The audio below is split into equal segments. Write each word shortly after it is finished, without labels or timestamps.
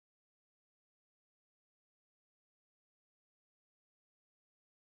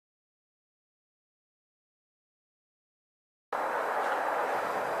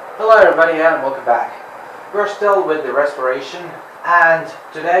Hello everybody and welcome back. We're still with the respiration, and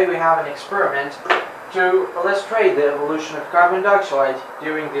today we have an experiment to illustrate the evolution of carbon dioxide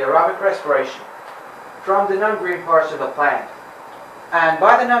during the aerobic respiration from the non-green parts of the plant. And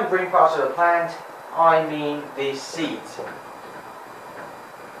by the non-green parts of the plant, I mean the seeds.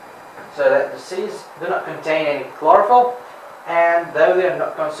 So that the seeds do not contain any chlorophyll, and though they are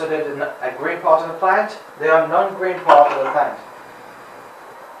not considered a green part of the plant, they are non-green part of the plant.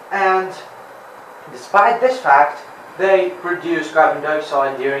 And despite this fact, they produce carbon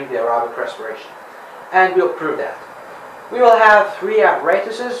dioxide during the aerobic respiration. And we'll prove that. We will have three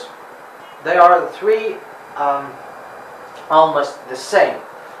apparatuses. They are the three almost the same.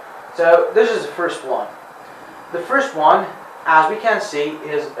 So this is the first one. The first one, as we can see,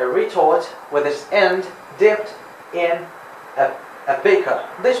 is a retort with its end dipped in a beaker.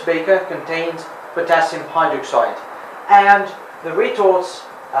 This beaker contains potassium hydroxide, and the retort's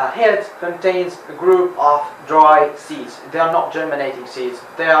head contains a group of dry seeds. They are not germinating seeds,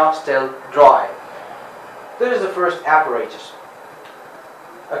 they are still dry. This is the first apparatus.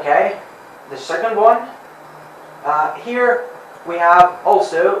 Okay, the second one, here we have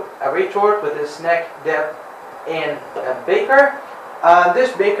also a retort with its neck dipped in a beaker.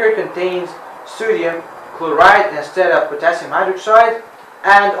 This beaker contains sodium chloride instead of potassium hydroxide.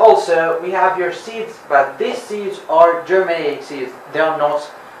 And also we have your seeds, but these seeds are germinating seeds, they are not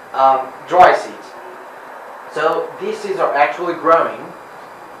dry seeds. So these seeds are actually growing.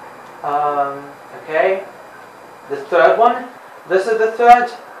 Okay, the third one, this is the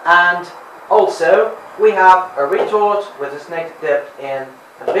third, and also we have a retort with its neck dipped in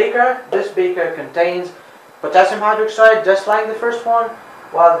a beaker. This beaker contains potassium hydroxide just like the first one,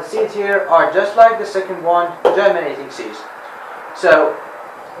 while the seeds here are just like the second one, germinating seeds. So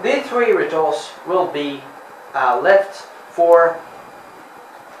these three retorts will be left for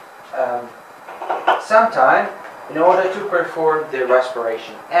some time in order to perform the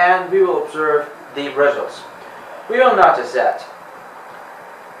respiration, and we will observe the results. We will notice that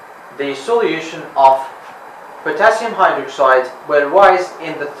the solution of potassium hydroxide will rise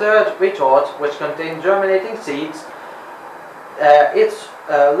in the third retort, which contains germinating seeds. Its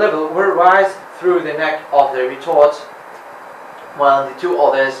level will rise through the neck of the retort, while the two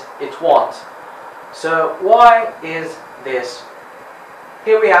others it won't. So why is this?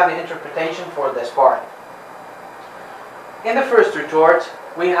 Here we have the interpretation for this part. In the first retort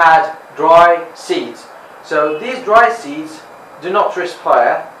we had dry seeds. So these dry seeds do not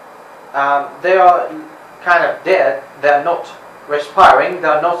respire. They are kind of dead. They are not respiring. They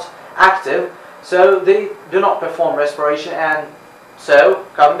are not active. So they do not perform respiration, and so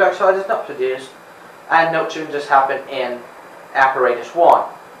carbon dioxide is not produced, and no changes happen in apparatus 1.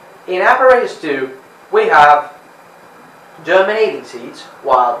 In apparatus 2 we have germinating seeds,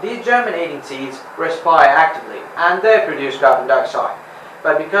 while these germinating seeds respire actively and they produce carbon dioxide.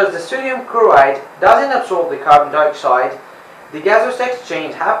 But because the sodium chloride doesn't absorb the carbon dioxide, the gaseous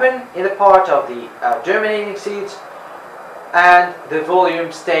exchange happens in the part of the germinating seeds, and the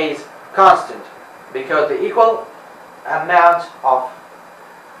volume stays constant because the equal amount of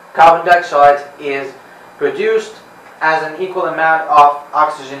carbon dioxide is produced as an equal amount of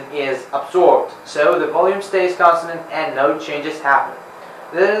oxygen is absorbed. So the volume stays constant and no changes happen.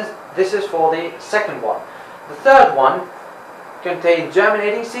 This is for the second one. The third one contains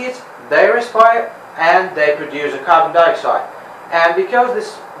germinating seeds. They respire and they produce a carbon dioxide. And because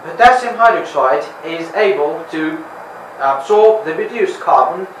this potassium hydroxide is able to absorb the produced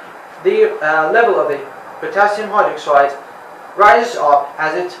carbon, the level of the potassium hydroxide rises up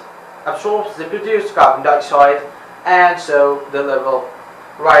as it absorbs the produced carbon dioxide, and so the level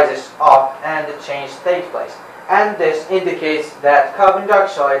rises up and the change takes place. And this indicates that carbon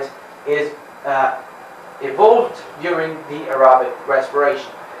dioxide is evolved during the aerobic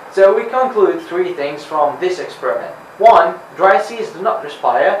respiration. So we conclude three things from this experiment. 1. Dry seeds do not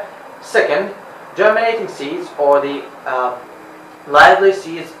respire. 2. Germinating seeds, or the lively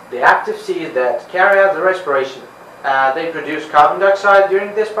seeds, the active seeds that carry out the respiration, they produce carbon dioxide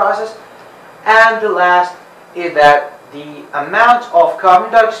during this process. And the last is that the amount of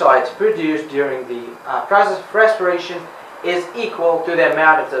carbon dioxide produced during the process of respiration is equal to the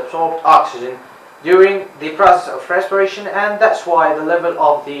amount of the absorbed oxygen during the process of respiration, and that's why the level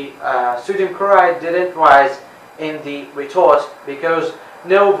of the sodium chloride didn't rise in the retort, because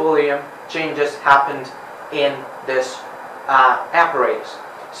no volume changes happened in this apparatus.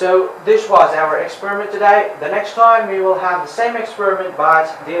 So this was our experiment today. The next time we will have the same experiment, but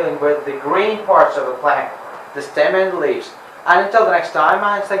dealing with the green parts of the plant, the stem and the leaves. And until the next time,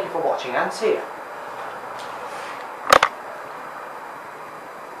 thank you for watching, and see you.